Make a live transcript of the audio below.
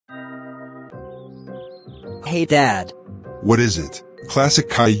Hey Dad. What is it? Classic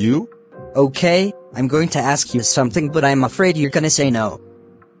Caillou? Okay, I'm going to ask you something but I'm afraid you're gonna say no.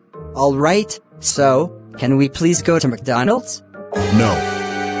 Alright, so, can we please go to McDonald's? No.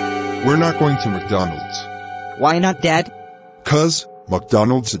 We're not going to McDonald's. Why not, Dad? 'Cause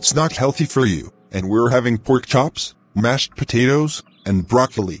McDonald's it's not healthy for you, and we're having pork chops, mashed potatoes, and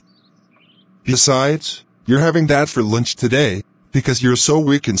broccoli. Besides, you're having that for lunch today, because you're so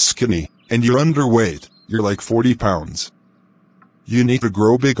weak and skinny, and you're underweight, you're like 40 pounds. You need to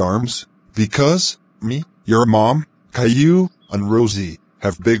grow big arms, because, me, your mom, Caillou, and Rosie,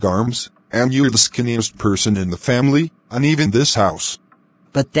 have big arms, and you're the skinniest person in the family, and even this house.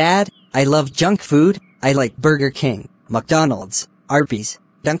 But Dad, I love junk food. I like Burger King, McDonald's, Arby's,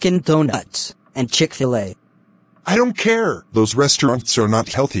 Dunkin' Donuts, and Chick-fil-A. I don't care. Those restaurants are not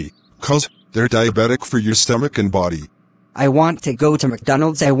healthy, 'cause they're diabetic for your stomach and body. I want to go to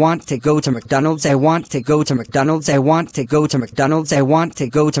McDonald's. I want to go to McDonald's. I want to go to McDonald's. I want to go to McDonald's. I want to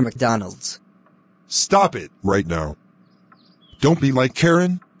go to McDonald's. Stop it right now. Don't be like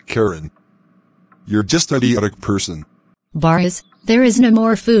Karen. You're just an idiotic person. Boris, there is no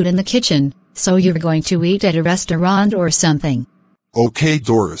more food in the kitchen, so you're going to eat at a restaurant or something. Okay,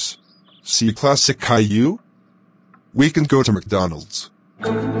 Doris. See classic Caillou? We can go to McDonald's.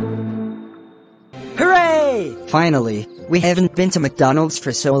 Hooray! Finally, we haven't been to McDonald's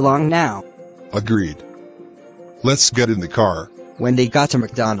for so long now. Agreed. Let's get in the car. When they got to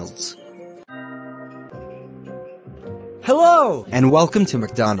McDonald's. Hello, and welcome to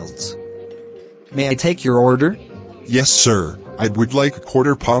McDonald's. May I take your order? Yes, sir. I would like a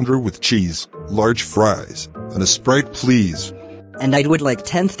quarter pounder with cheese, large fries, and a Sprite, please. And I would like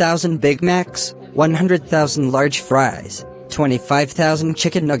 10,000 Big Macs, 100,000 large fries, 25,000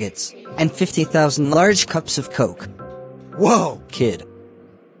 chicken nuggets, and 50,000 large cups of Coke. Whoa, kid.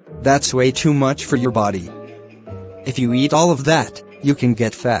 That's way too much for your body. If you eat all of that, you can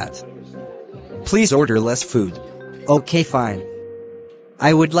get fat. Please order less food. Okay, fine.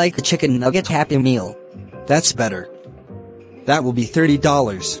 I would like a chicken nugget Happy Meal. That's better. That will be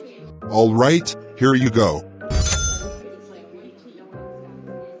 $30. All right, here you go.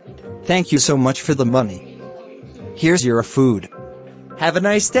 Thank you so much for the money. Here's your food. Have a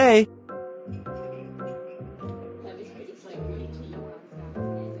nice day.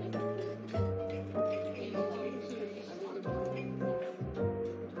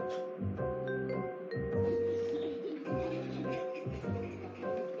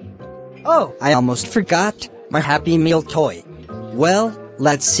 Oh, I almost forgot my Happy Meal toy. Well,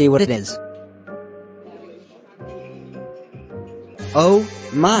 let's see what it is. Oh,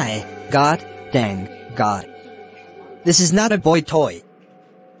 my God, dang, God. This is not a boy toy.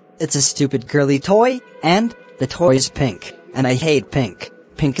 It's a stupid girly toy, and the toy is pink, and I hate pink.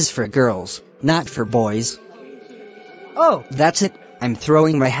 Pink is for girls, not for boys. Oh, that's it. I'm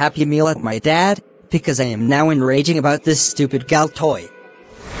throwing my Happy Meal at my dad, because I am now enraging about this stupid gal toy.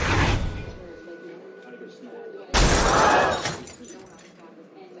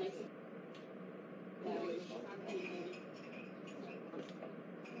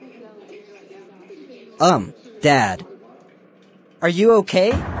 Dad. Are you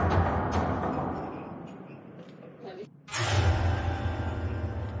okay?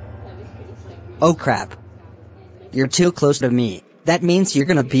 Oh crap. You're too close to me. That means you're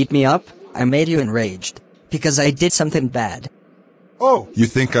gonna beat me up? I made you enraged. Because I did something bad. Oh, you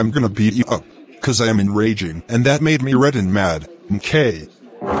think I'm gonna beat you up? 'Cause I am enraging, and that made me red and mad, okay?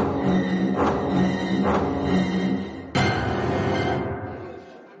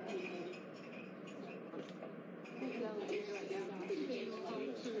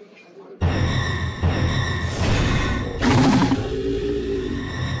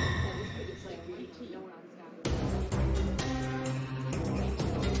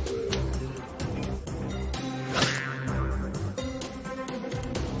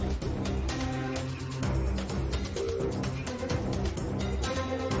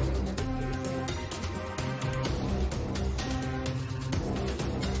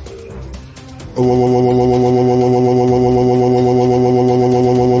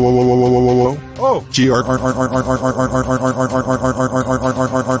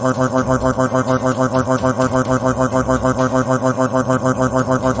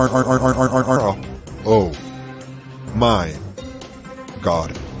 Oh my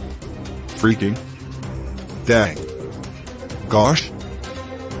God. Freaking dang. Gosh.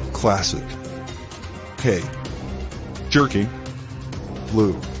 Classic. K. Jerking.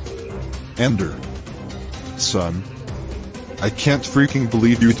 Blue. Ender. Son. I can't freaking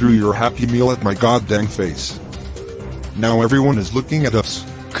believe you threw your Happy Meal at my goddamn face. Now everyone is looking at us,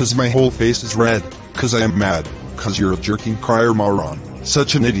 'cause my whole face is red. 'Cause I am mad, 'cause you're a jerking crier moron,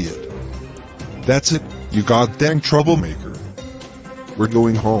 such an idiot. That's it, you goddamn troublemaker. We're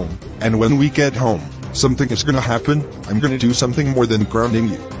going home, and when we get home, something is gonna happen. I'm gonna do something more than grounding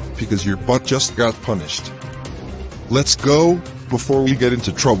you, because your butt just got punished. Let's go, before we get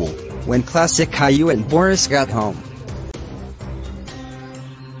into trouble. When classic Caillou and Boris got home.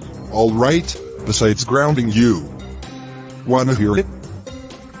 Alright, besides grounding you. Wanna hear it?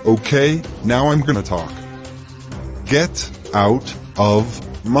 Okay, now I'm gonna talk. Get out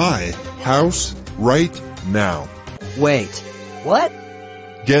of my house right now. Wait. What?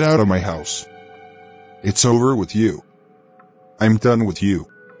 Get out of my house. It's over with you. I'm done with you.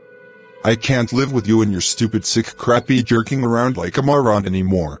 I can't live with you and your stupid sick crappy jerking around like a moron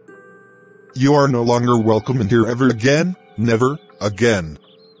anymore. You are no longer welcome in here ever again, never again.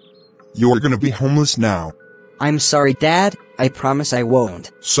 You are gonna be homeless now. I'm sorry, Dad. I promise I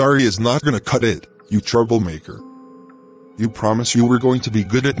won't. Sorry is not gonna cut it, you troublemaker. You promised you were going to be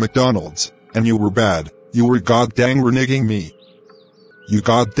good at McDonald's, and you were bad. You were goddamn reneging me. You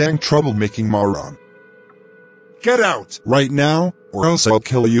goddamn troublemaking moron. Get out right now, or else I'll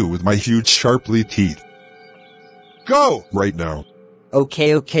kill you with my huge sharply teeth. Go right now.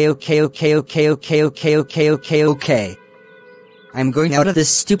 Okay. I'm going out of this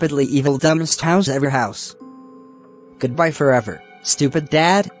stupidly evil dumbest house ever house. Goodbye forever. Stupid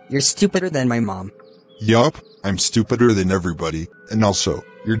Dad, you're stupider than my mom. Yup, I'm stupider than everybody, and also,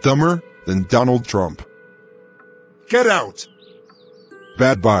 you're dumber than Donald Trump. Get out!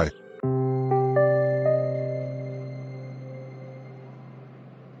 Bad bye.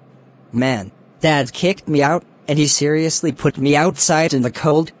 Man, Dad kicked me out, and he seriously put me outside in the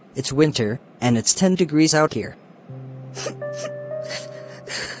cold. It's winter, and it's 10 degrees out here.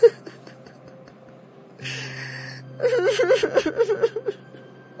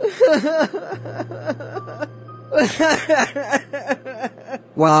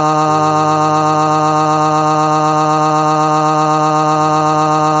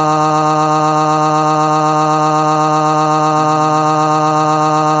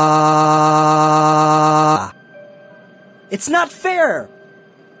 It's not fair!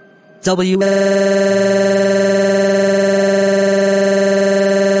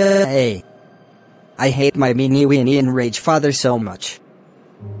 Hey. I hate my meanie weenie enraged father so much.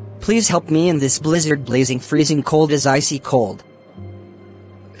 Please help me in this blizzard blazing freezing cold as icy cold.